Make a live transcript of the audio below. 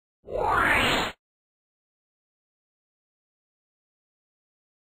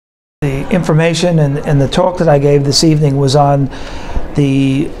information and the talk that I gave this evening was on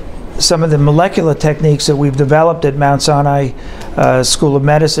some of the molecular techniques that we've developed at Mount Sinai School of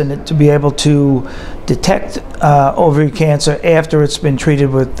Medicine to be able to detect ovary cancer after it's been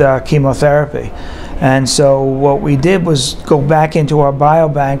treated with chemotherapy. And so what we did was go back into our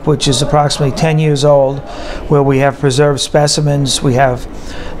biobank, which is approximately 10 years old, where we have preserved specimens. We have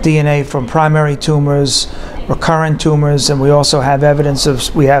DNA from primary tumors, recurrent tumors, and we also have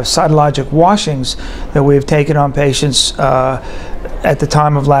evidence we have cytologic washings that we've taken on patients at the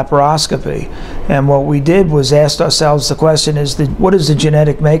time of laparoscopy. And what we did was asked ourselves the question is, what is the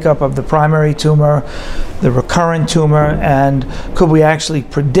genetic makeup of the primary tumor, the recurrent tumor, and could we actually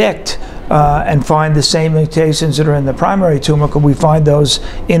predict and find the same mutations that are in the primary tumor? Could we find those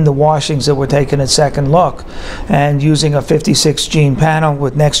in the washings that were taken at second look? And using a 56 gene panel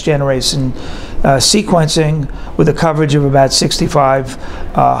with next generation sequencing with a coverage of about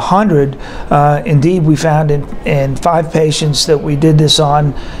 6,500, indeed we found in 5 patients that we did this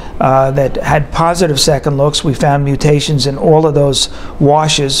on that had positive second looks, we found mutations in all of those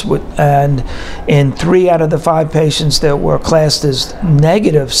washes, and in 3 out of the 5 patients that were classed as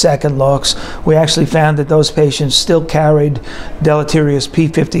negative second looks, we actually found that those patients still carried deleterious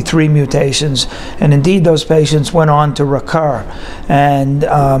p53 mutations, and indeed those patients went on to recur. And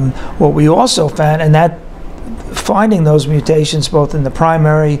what we also found, and that finding those mutations both in the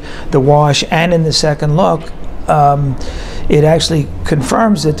primary, the wash, and in the second look, it actually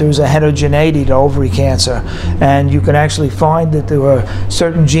confirms that there's a heterogeneity to ovary cancer, and you can actually find that there are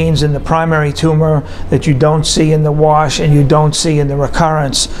certain genes in the primary tumor that you don't see in the wash and you don't see in the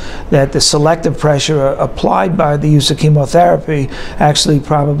recurrence, that the selective pressure applied by the use of chemotherapy actually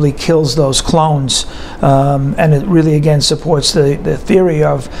probably kills those clones, and it really again supports the theory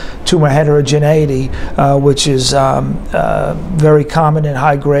of tumor heterogeneity, which is very common in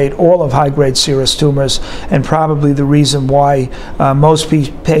all of high-grade serous tumors, and probably the reason why most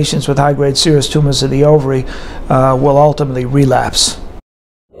patients with high-grade serous tumors of the ovary will ultimately relapse.